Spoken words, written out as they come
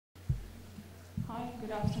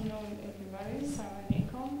Good afternoon, everybody. Assalamu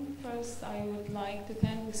alaikum. First, I would like to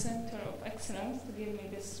thank the Center of Excellence to give me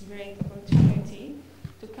this great opportunity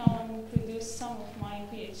to come and produce some of my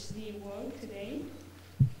PhD work today.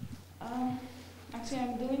 Actually,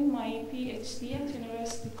 I'm doing my PhD at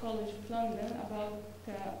University College of London about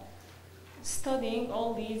studying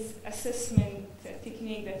all these assessment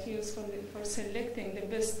techniques that use for selecting the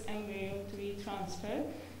best embryo to be transferred.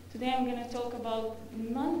 Today I'm going to talk about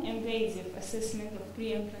non-invasive assessment of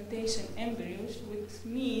pre-implantation embryos, which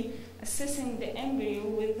means assessing the embryo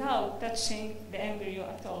without touching the embryo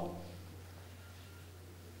at all.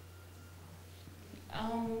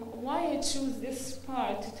 Why I choose this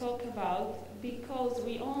part to talk about? Because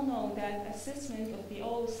we all know that assessment of the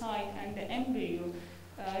oocyte and the embryo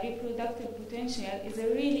reproductive potential is a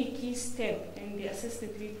really key step in the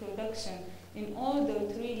assisted reproduction in order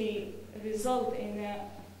to really result in a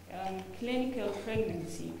clinical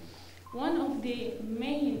pregnancy. One of the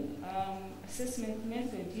main assessment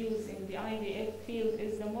methods used in the IVF field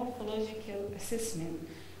is the morphological assessment.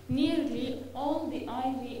 Nearly all the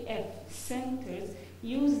IVF centers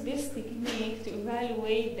use this technique to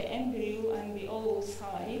evaluate the embryo and the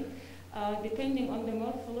oocyte, depending on the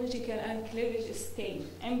morphological and cleavage stage.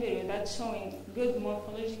 Embryo that's showing good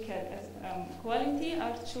morphological quality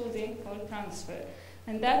are chosen for transfer.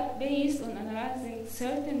 And that based on analyzing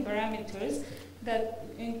certain parameters that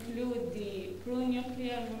include the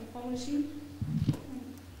pronuclear morphology,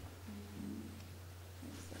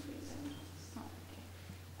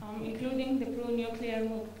 including the pronuclear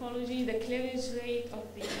morphology, the cleavage rate of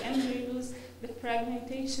the embryos, the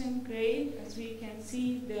fragmentation grade, as we can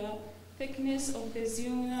see, the thickness of the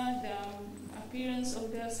zona, the appearance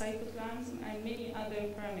of the cytoplasm, and many other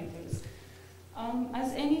parameters.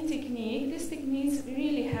 As any technique, this technique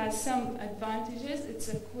really has some advantages. It's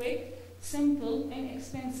a quick, simple,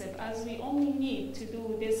 inexpensive, as we only need to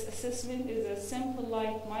do this assessment is a simple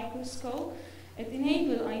light microscope. It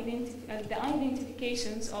enables the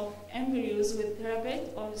identifications of embryos with rapid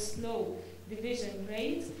or slow division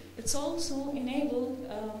rates. It's also enabled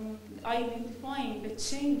identifying the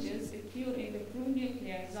changes occur in the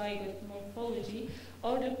pronuclear zygote morphology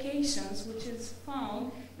or locations which is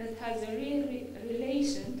found that has a real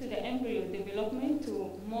relation to the embryo development to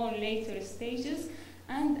more later stages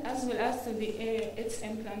and as well as to its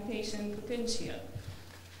implantation potential.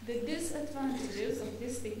 The disadvantages of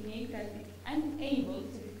this technique that it unable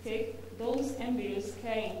to detect those embryos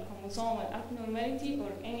carrying chromosomal abnormality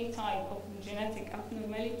or any type of genetic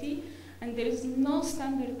abnormality, and there is no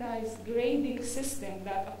standardized grading system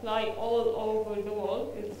that apply all over the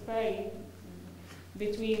world. It's varied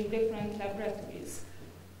between different laboratories.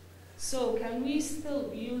 So can we still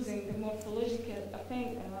be using the morphological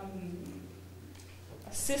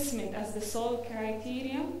assessment as the sole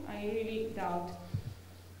criterion? I really doubt.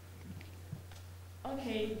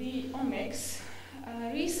 Okay, the omics.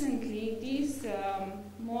 Recently, these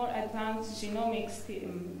more advanced genomics,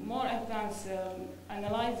 more advanced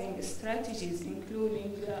analyzing strategies,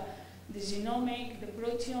 including the genomic, the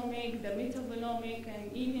proteomic, the metabolomic,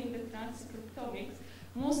 and even the transcriptomics,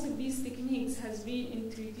 most of these techniques has been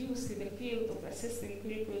introduced to the field of assisted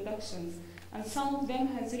reproductions, and some of them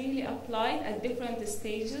has really applied at different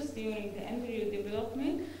stages during the embryo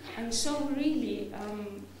development and show really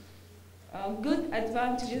good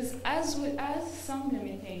advantages as well as some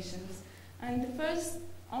limitations. And the first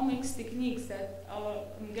omics techniques that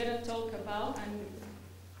I'm going to talk about, and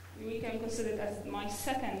we can consider it as my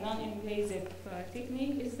second non-invasive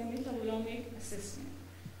technique, is the metabolomic assessment.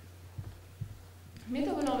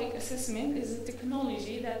 Metabolomic assessment is a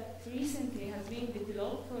technology that recently has been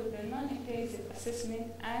developed for the non-invasive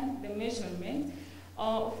assessment and the measurement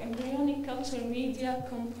of embryonic culture media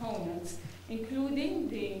components, including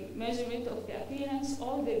the measurement of the appearance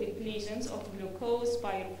or the depletions of glucose,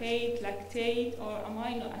 pyruvate, lactate, or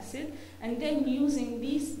amino acid, and then using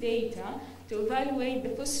these data to evaluate the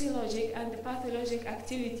physiologic and the pathologic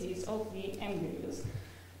activities of the embryos.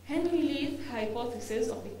 Henry Lee's hypothesis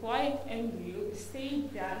of the quiet embryo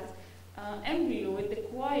states that embryo with the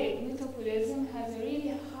quiet metabolism has a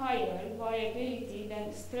really higher viability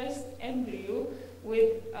than stressed embryo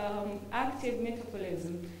with active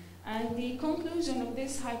metabolism. And the conclusion of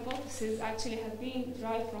this hypothesis actually has been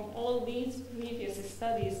derived from all these previous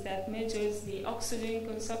studies that measures the oxygen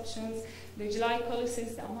consumptions, the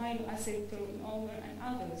glycolysis, the amino acid turnover, and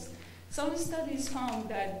others. Some studies found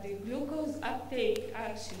that the glucose uptake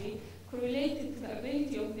actually correlated to the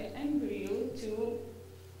ability of the embryo to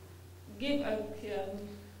give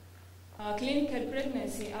a clinical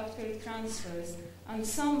pregnancy after transfers. And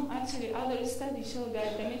some, actually, other studies show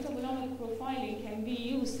that the metabolomic profiling can be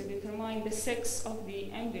used to determine define the sex of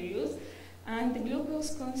the embryos, and the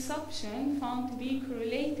glucose consumption found to be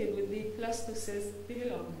correlated with the blastocyst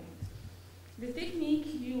development. The technique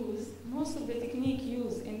used, most of the technique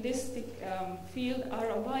used in this field are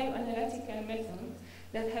bioanalytical methods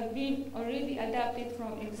that have been already adapted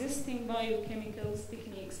from existing biochemicals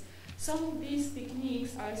techniques. Some of these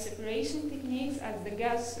techniques are separation techniques as the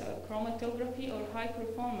gas chromatography or high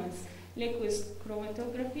performance liquid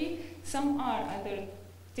chromatography. Some are other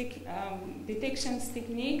detections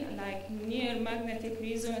technique like near magnetic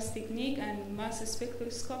resonance technique and mass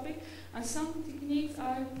spectroscopy, and some techniques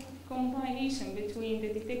are combination between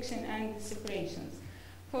the detection and the separations.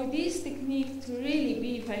 For these techniques to really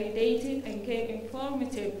be validated and give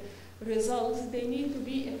informative results, they need to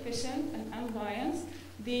be efficient and unbiased.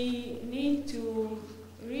 They need to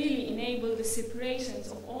really enable the separations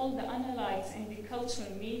of all the analytes in the culture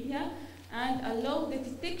media and allow the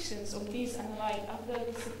detections of these analytes after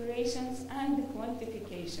the separations and the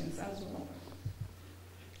quantifications as well.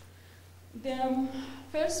 The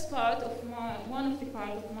first part of one of the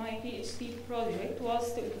part of my PhD project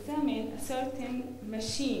was to examine a certain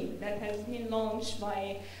machine that has been launched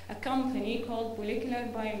by a company called Molecular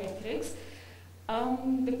Biometrics.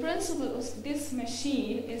 The principle of this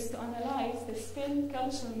machine is to analyze the spilled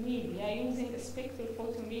culture media using the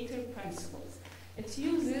spectrophotometer principles. It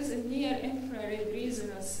uses a near-infrared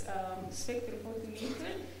resonance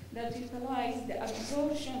spectrophotometer that utilizes the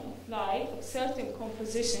absorption of light of certain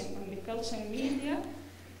composition on the culture media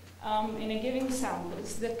in a given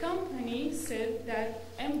samples. The company said that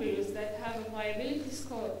embryos that have a viability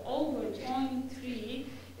score over 0.3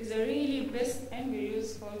 is a really best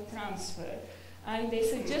embryos for transfer. And they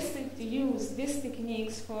suggested to use these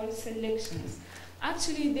techniques for selections.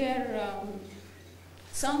 Actually,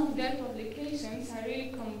 some of their publications have really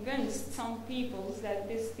convinced some people that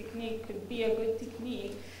this technique could be a good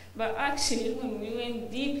technique, but actually when we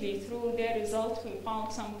went deeply through their results, we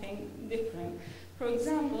found something different. For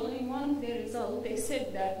example, in one of their results, they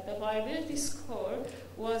said that the viability score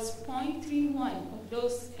was 0.31 of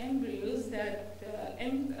those embryos that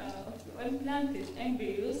implanted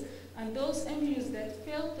embryos, and those embryos that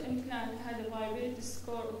failed to implant had a viability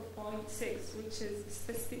score of 0.6, which is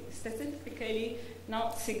statistically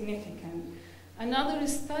not significant. Another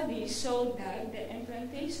study showed that the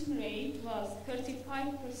implantation rate was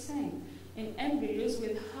 35% in embryos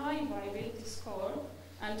with high viability score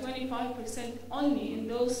and 25% only in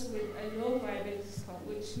those with a low viability score,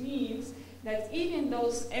 which means that even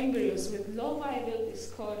those embryos with low viability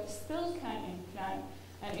score still can implant.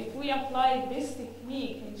 And if we apply this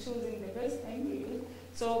technique in choosing the best embryo,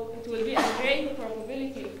 so it will be a great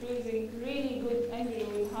probability of choosing really good embryo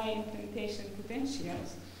with high implantation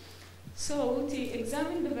potentials. So to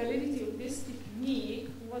examine the validity of this technique,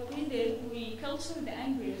 what we did, we cultured the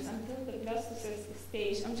embryos until the blastocyst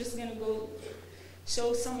stage. I'm just going to go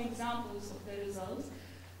show some examples of the results.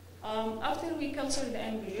 After we culture the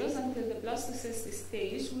embryos until the blastocyst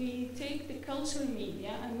stage, we take the culture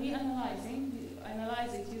media and we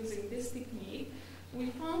analyze it using this technique. We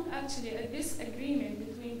found actually a disagreement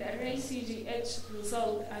between the array CGH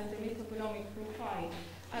result and the metabolomic profile.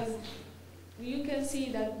 As you can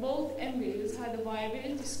see that both embryos had a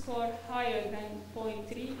viability score higher than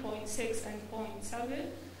 0.3, 0.6, and 0.7,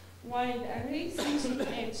 while the array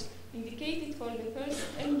CGH indicated for the first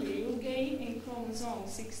embryo gain in chromosome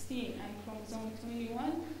 16 and chromosome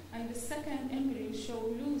 21, and the second embryo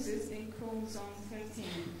showed losses in chromosome 13.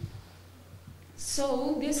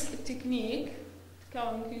 So this technique,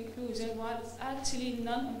 in conclusion, was actually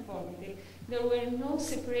non-informative. There were no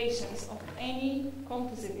separations of any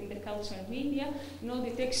composite in the culture media, no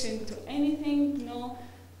detection to anything, no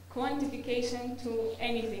quantification to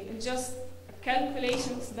anything. Just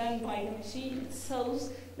calculations done by the machine itself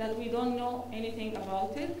that we don't know anything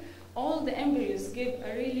about it. All the embryos give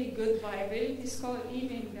a really good viability score,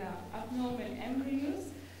 even the abnormal embryos.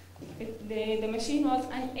 The machine was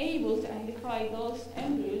unable to identify those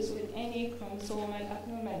embryos with any chromosomal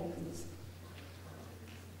abnormalities.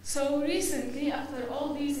 So recently, after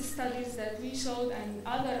all these studies that we showed and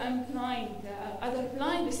other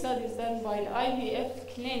blind studies done by the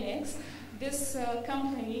IVF clinics, this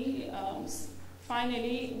company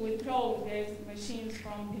finally withdrew their machines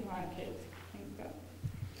from the market.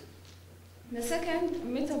 The second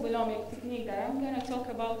metabolomic technique that I'm going to talk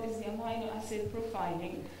about is the amino acid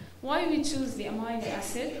profiling. Why we choose the amino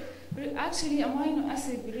acid? Actually, amino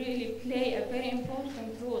acids really play a very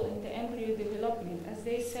important role in the embryo development, as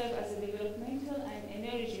they serve as a developmental and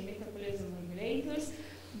energy metabolism regulators,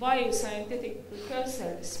 biosynthetic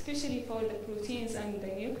precursor, especially for the proteins and the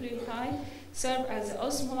nucleotide, serve as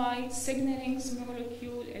osmolyte, signaling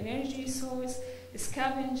molecule, energy source,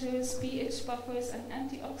 scavengers, pH buffers, and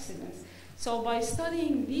antioxidants. So by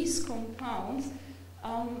studying these compounds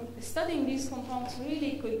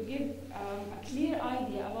really could give a clear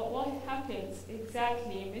idea about what happens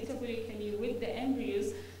exactly metabolically with the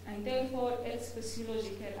embryos and therefore its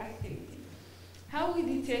physiological activity. How we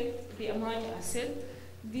detect the amino acid?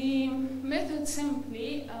 The method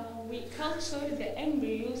simply, we culture the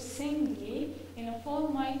embryo singly in a 4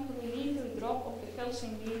 microliter drop of the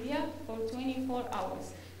calcium media for 24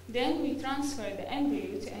 hours. Then we transfer the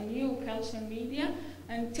embryo to a new calcium media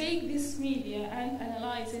and take this media and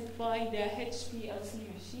analyze it by the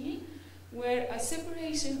HPLC machine, where a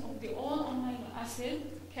separation of the all amino acid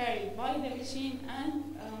carried by the machine and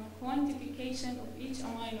quantification of each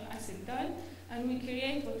amino acid done, and we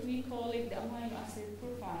create what we call it the amino acid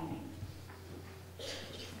profiling.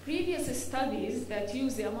 Previous studies that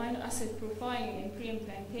use the amino acid profiling in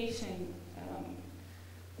pre-implantation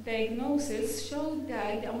diagnosis showed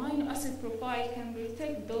that the amino acid profile can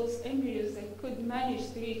protect those embryos that could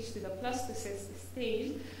manage to reach to the blastocyst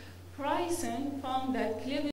stage. Bryson found that cleavage